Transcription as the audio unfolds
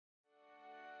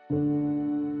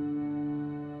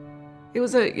It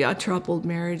was a troubled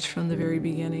marriage from the very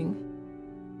beginning.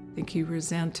 I think he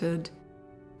resented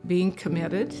being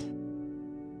committed.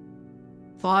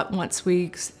 Thought once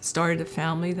we started a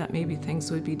family that maybe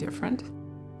things would be different.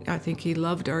 I think he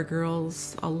loved our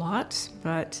girls a lot,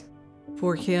 but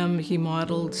for him, he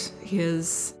modeled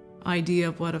his idea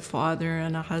of what a father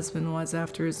and a husband was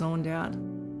after his own dad,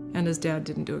 and his dad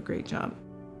didn't do a great job.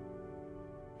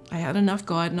 I had enough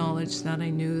God knowledge that I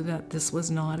knew that this was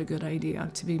not a good idea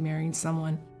to be marrying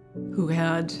someone who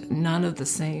had none of the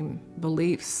same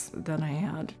beliefs that I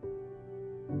had.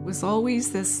 It was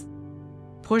always this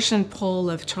push and pull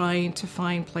of trying to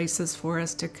find places for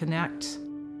us to connect.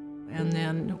 And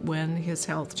then when his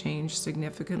health changed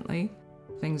significantly,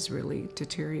 things really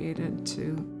deteriorated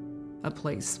to a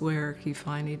place where he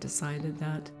finally decided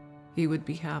that he would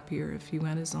be happier if he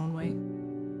went his own way.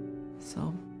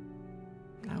 So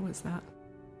that was that.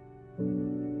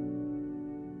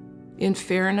 In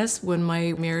fairness, when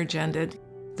my marriage ended,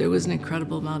 there was an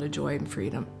incredible amount of joy and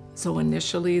freedom. So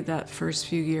initially, that first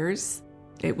few years,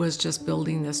 it was just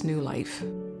building this new life.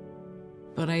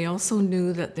 But I also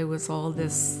knew that there was all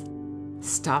this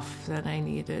stuff that I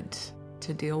needed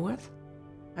to deal with.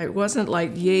 It wasn't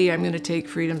like, yay, I'm going to take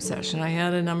Freedom Session. I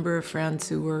had a number of friends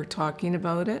who were talking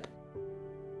about it.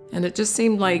 And it just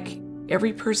seemed like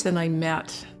every person I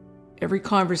met, every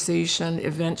conversation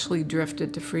eventually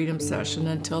drifted to Freedom Session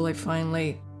until I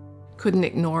finally couldn't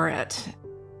ignore it.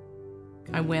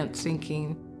 I went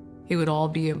thinking it would all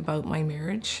be about my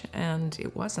marriage, and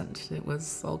it wasn't. It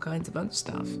was all kinds of other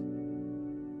stuff.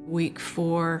 Week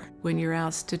 4, when you're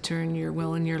asked to turn your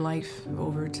will and your life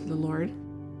over to the Lord,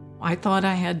 I thought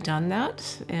I had done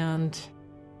that, and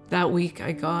that week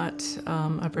I got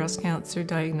a breast cancer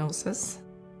diagnosis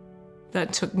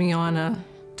that took me on a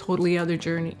totally other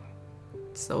journey.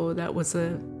 So that was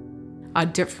a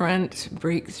different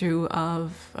breakthrough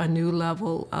of a new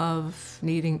level of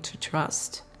needing to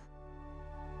trust.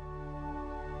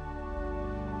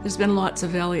 There's been lots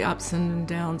of ups and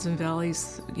downs and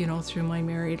valleys, through my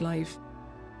married life.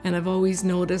 And I've always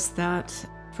noticed that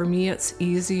for me, it's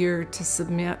easier to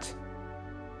submit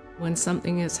when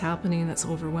something is happening that's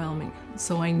overwhelming.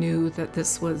 So I knew that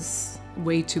this was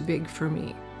way too big for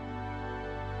me.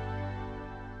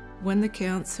 When the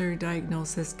cancer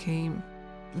diagnosis came,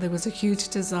 there was a huge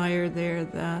desire there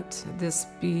that this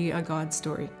be a God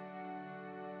story.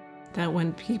 That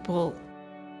when people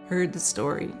heard the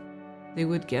story, they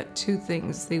would get two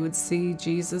things. They would see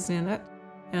Jesus in it,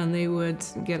 and they would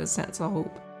get a sense of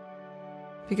hope.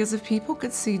 Because if people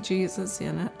could see Jesus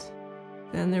in it,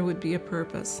 then there would be a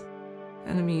purpose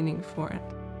and a meaning for it.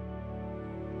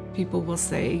 People will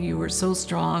say, you were so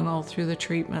strong all through the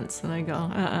treatments, and I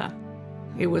go,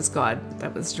 It was God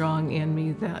that was strong in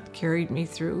me that carried me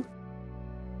through.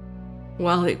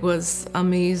 Well, it was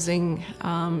amazing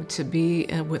to be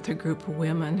with a group of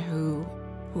women who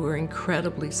were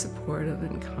incredibly supportive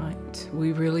and kind.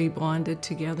 We really bonded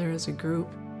together as a group.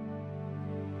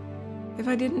 If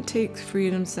I didn't take the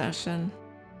Freedom Session,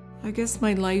 I guess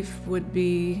my life would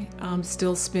be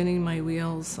still spinning my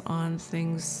wheels on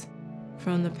things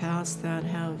from the past that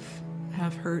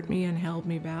have hurt me and held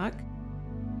me back.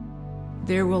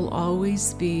 There will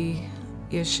always be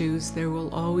issues, there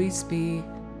will always be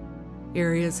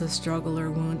areas of struggle or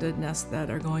woundedness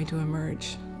that are going to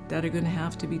emerge, that are going to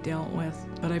have to be dealt with,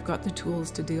 but I've got the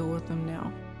tools to deal with them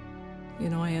now.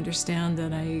 I understand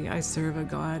that I serve a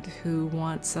God who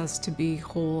wants us to be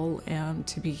whole and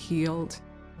to be healed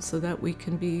so that we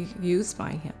can be used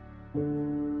by Him.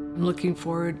 I'm looking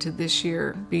forward to this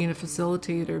year being a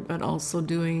facilitator, but also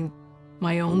doing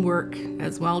my own work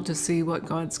as well to see what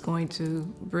God's going to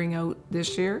bring out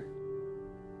this year.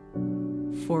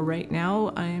 For right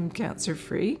now, I am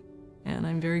cancer-free, and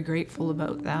I'm very grateful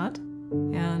about that.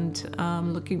 And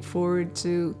I'm looking forward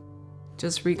to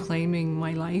just reclaiming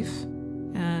my life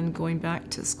and going back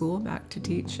to school, back to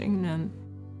teaching,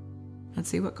 and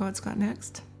see what God's got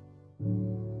next.